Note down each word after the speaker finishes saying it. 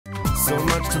so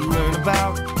much to learn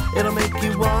about. It'll make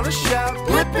you want to shout,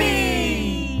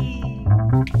 Blippi!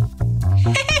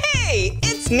 Hey,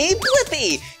 it's me,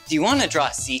 Blippi. Do you want to draw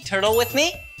a sea turtle with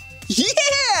me?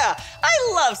 Yeah,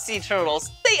 I love sea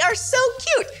turtles. They are so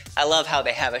cute. I love how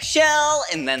they have a shell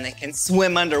and then they can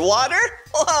swim underwater.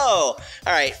 Whoa. All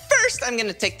right, first I'm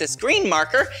gonna take this green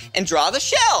marker and draw the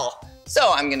shell.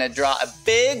 So I'm gonna draw a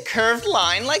big curved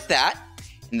line like that,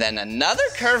 and then another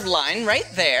curved line right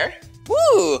there.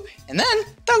 Woo, and then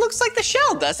that looks like the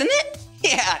shell, doesn't it?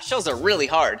 Yeah, shells are really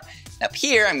hard. Up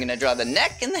here, I'm gonna draw the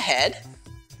neck and the head.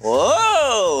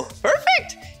 Whoa,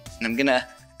 perfect. And I'm gonna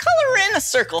color in a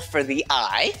circle for the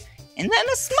eye, and then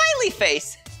a smiley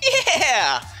face.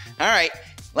 Yeah! All right,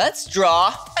 let's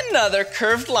draw another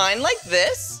curved line like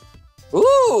this.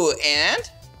 Ooh,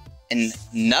 and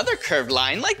another curved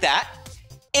line like that.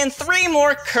 And 3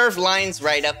 more curved lines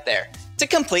right up there to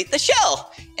complete the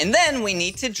shell. And then we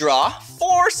need to draw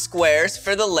 4 squares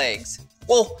for the legs.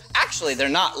 Well, actually, they're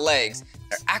not legs.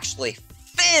 They're actually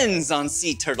fins on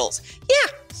sea turtles.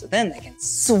 Yeah, so then they can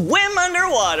swim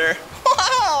underwater.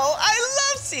 Wow, I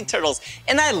love sea turtles,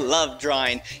 and I love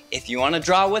drawing. If you want to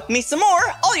draw with me some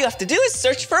more, all you have to do is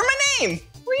search for my name.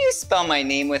 Will you spell my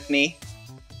name with me?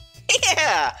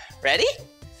 Yeah, ready?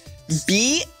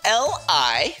 B-L-I-P-P-I,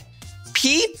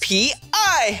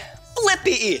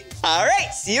 Blippi. All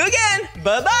right, see you again.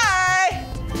 Bye-bye.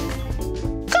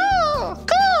 Caw,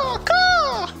 caw,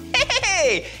 caw.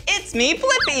 Hey, it's me,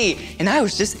 Blippi, and I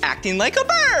was just acting like a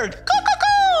bird. Caw, caw,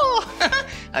 caw.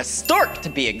 A stork, to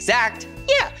be exact.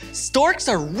 Yeah, storks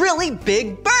are really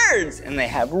big birds, and they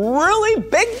have really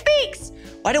big beaks.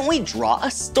 Why don't we draw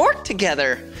a stork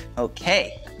together?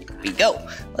 Okay, here we go.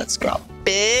 Let's draw a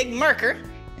big marker,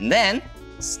 and then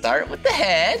start with the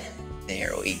head.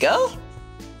 There we go.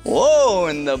 Whoa,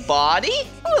 and the body,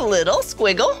 a little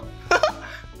squiggle.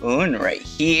 And right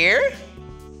here.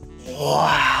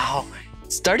 Wow,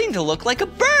 it's starting to look like a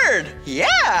bird.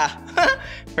 Yeah.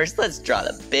 First, let's draw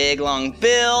the big long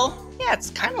bill. Yeah, it's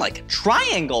kind of like a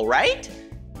triangle, right?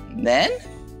 And then,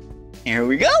 here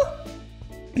we go.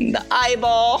 And the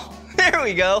eyeball, there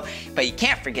we go. But you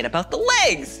can't forget about the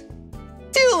legs.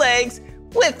 2 legs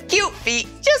with cute feet,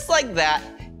 just like that.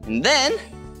 And then,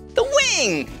 the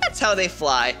wing, that's how they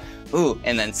fly. Ooh,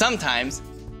 and then sometimes,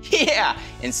 yeah,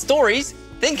 in stories,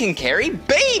 they can carry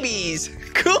babies.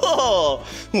 Cool.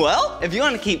 Well, if you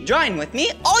want to keep drawing with me,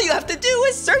 all you have to do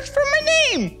is search for my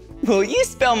name. Will you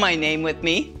spell my name with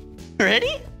me?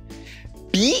 Ready?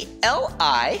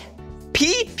 B-L-I-P-P-I,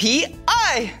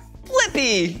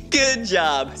 Blippi. Good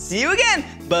job. See you again.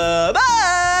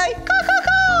 Bye-bye. Caw, caw,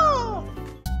 caw.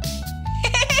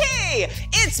 Hey,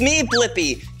 it's me,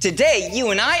 Blippi. Today,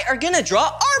 you and I are gonna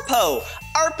draw Arpo.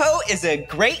 Arpo is a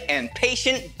great and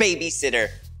patient babysitter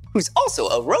who's also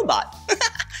a robot.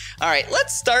 All right,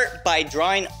 let's start by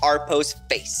drawing Arpo's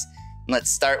face.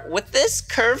 Let's start with this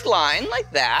curved line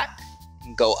like that.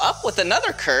 Go up with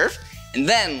another curve, and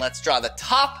then let's draw the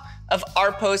top of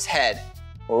Arpo's head.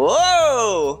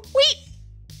 Whoa, wait.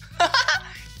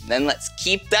 Then let's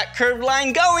keep that curved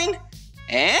line going,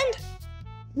 and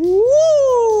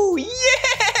woo,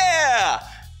 yeah.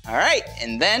 All right,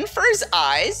 and then for his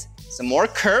eyes, some more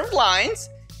curved lines,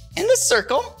 and a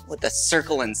circle with a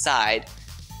circle inside.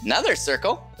 Another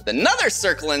circle with another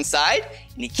circle inside,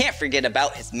 and you can't forget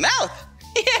about his mouth.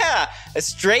 Yeah, a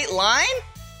straight line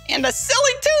and a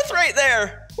silly tooth right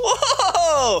there.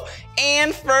 Whoa,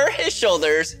 and for his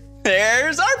shoulders,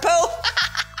 there's Arpo.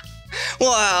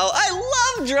 Wow, I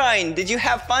love drawing. Did you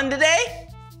have fun today?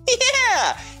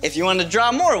 Yeah, if you want to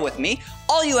draw more with me,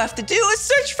 all you have to do is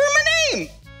search for my name.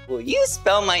 Will you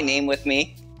spell my name with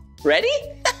me? Ready?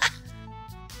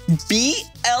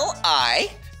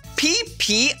 B-L-I-P-P-I,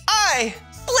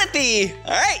 Blippi.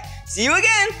 All right, see you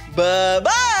again.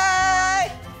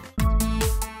 Bye-bye.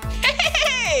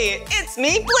 Hey, it's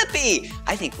me, Blippi.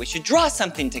 I think we should draw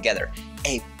something together.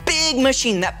 A big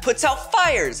machine that puts out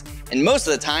fires. And most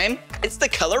of the time, it's the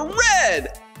color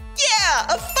red. Yeah,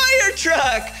 a fire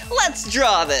truck. Let's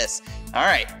draw this. All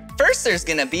right, first there's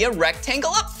gonna be a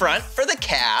rectangle up front for the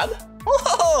cab.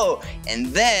 Whoa, and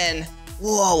then,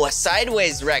 whoa, a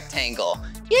sideways rectangle.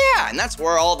 Yeah, and that's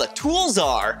where all the tools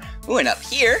are. Ooh, and up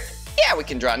here, yeah, we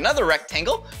can draw another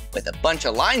rectangle with a bunch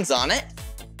of lines on it.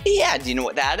 Yeah, do you know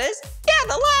what that is? Yeah,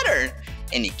 the ladder.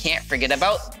 And you can't forget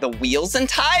about the wheels and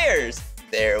tires.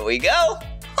 There we go.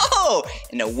 Oh,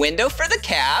 and a window for the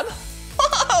cab.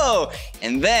 Oh,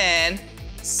 and then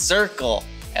circle.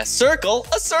 A circle,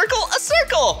 a circle, a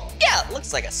circle. Yeah, it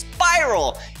looks like a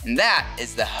spiral. And that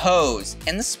is the hose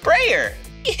and the sprayer.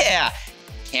 Yeah,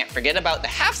 can't forget about the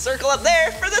half circle up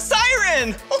there for the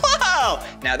siren. Wow,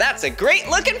 now that's a great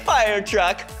looking fire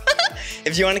truck.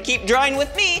 If you want to keep drawing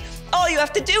with me, all you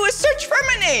have to do is search for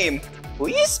my name. Will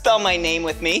you spell my name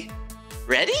with me?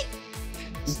 Ready?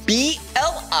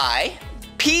 B-L-I-P-P-I,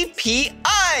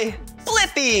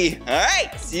 Blippi. All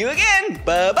right, see you again.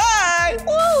 Bye-bye.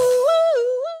 Woo!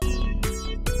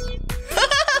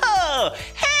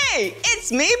 Hey,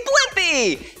 it's me,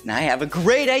 Blippi. And I have a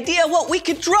great idea what we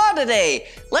could draw today.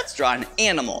 Let's draw an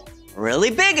animal, a really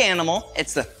big animal.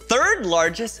 It's the 3rd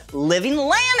largest living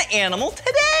land animal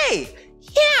today.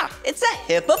 Yeah, it's a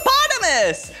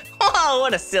hippopotamus. Oh,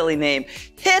 what a silly name.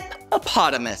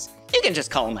 Hippopotamus. You can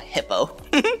just call him a hippo.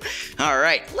 All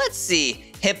right, let's see.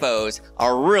 Hippos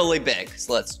are really big,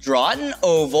 so let's draw an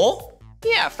oval.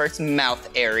 Yeah, for its mouth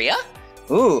area.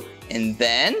 Ooh, and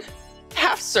then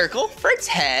half circle for its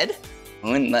head.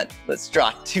 Ooh, and let's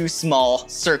draw 2 small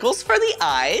circles for the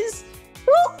eyes.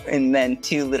 Ooh, and then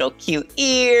 2 little cute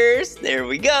ears. There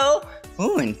we go.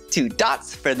 Ooh, and 2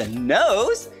 dots for the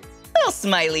nose. Little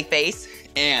smiley face.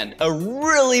 And a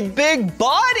really big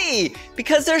body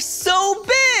because they're so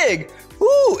big.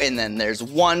 Ooh, and then there's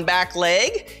 1 back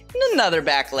leg and another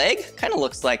back leg. Kind of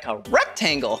looks like a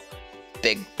rectangle.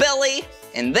 Big belly,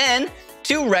 and then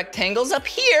 2 rectangles up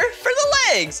here for the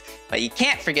legs. But you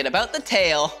can't forget about the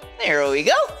tail. There we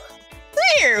go.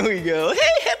 There we go.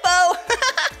 Hey, hippo.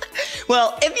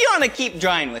 Well, if you want to keep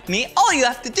drawing with me, all you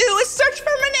have to do is search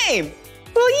for my name.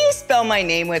 Will you spell my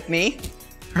name with me?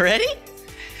 Ready?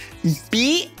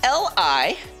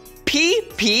 B-L-I-P-P-I,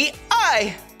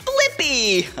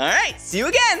 Blippi. All right, see you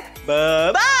again.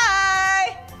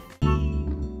 Bye-bye.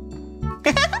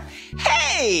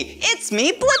 Hey, it's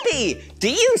me, Blippi. Do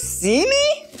you see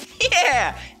me?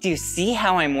 Yeah. Do you see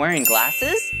how I'm wearing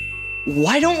glasses?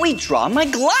 Why don't we draw my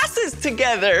glasses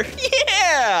together?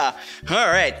 Yeah. All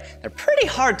right, they're pretty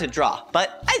hard to draw,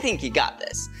 but I think you got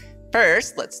this.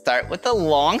 First, let's start with a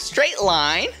long straight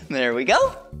line. There we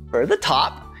go, for the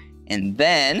top. And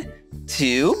then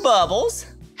 2 bubbles,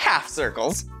 half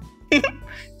circles.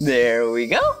 There we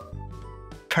go.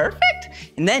 Perfect.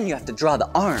 And then you have to draw the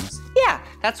arms. Yeah,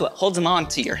 that's what holds them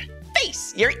onto your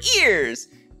face, your ears.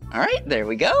 All right, there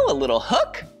we go, a little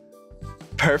hook.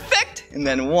 Perfect. And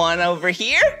then 1 over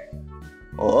here.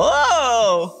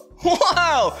 Whoa,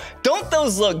 wow, don't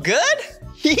those look good?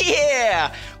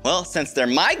 Yeah. Well, since they're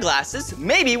my glasses,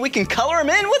 maybe we can color them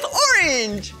in with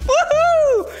orange.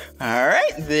 Woohoo! All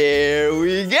right, there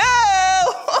we go.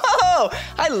 Whoa,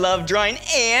 I love drawing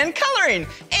and coloring,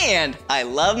 and I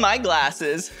love my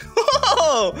glasses.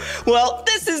 Whoa. Well,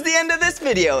 this is the end of this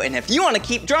video, and if you want to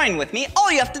keep drawing with me,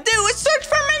 all you have to do is search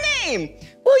for my name.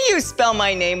 Will you spell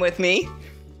my name with me?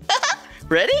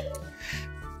 Ready?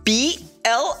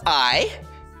 B-L-I-P-P-I,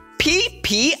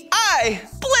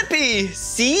 Blippi.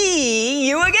 See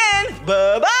you again.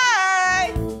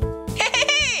 Bye-bye.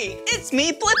 Hey, it's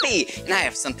me, Blippi, and I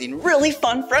have something really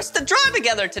fun for us to draw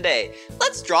together today.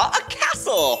 Let's draw a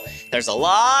castle. There's a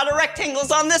lot of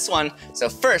rectangles on this one. So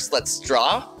first, let's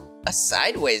draw a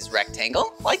sideways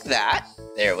rectangle like that.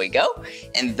 There we go.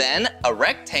 And then a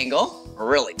rectangle, a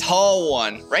really tall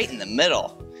one right in the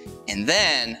middle. And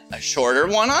then a shorter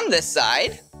one on this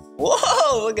side.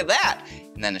 Whoa, look at that.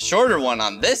 And then a shorter one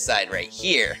on this side right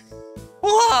here.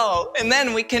 Whoa, and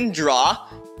then we can draw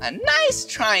a nice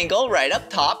triangle right up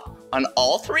top on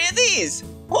all 3 of these.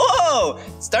 Whoa,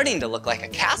 it's starting to look like a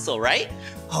castle, right?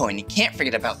 Oh, and you can't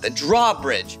forget about the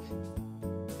drawbridge.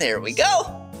 There we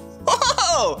go.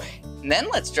 Whoa, and then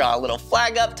let's draw a little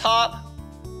flag up top.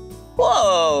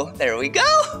 Whoa, there we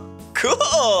go.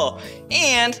 Cool,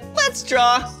 and let's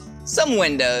draw some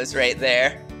windows right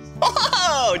there.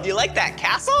 Whoa, do you like that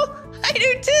castle? I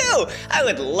do too. I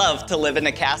would love to live in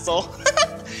a castle.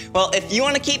 Well, if you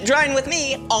want to keep drawing with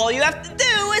me, all you have to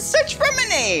do is search for my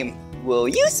name. Will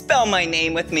you spell my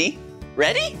name with me?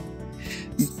 Ready?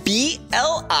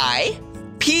 B-L-I-P-P-I,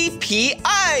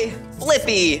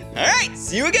 Blippi. All right,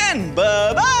 see you again.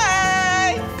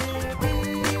 Bye-bye.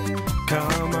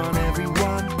 Come on,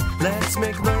 everyone, let's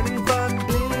make learning fun.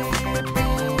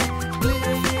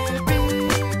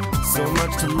 So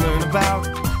much to learn about,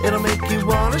 it'll make you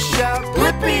want to shout,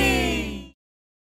 Blippi!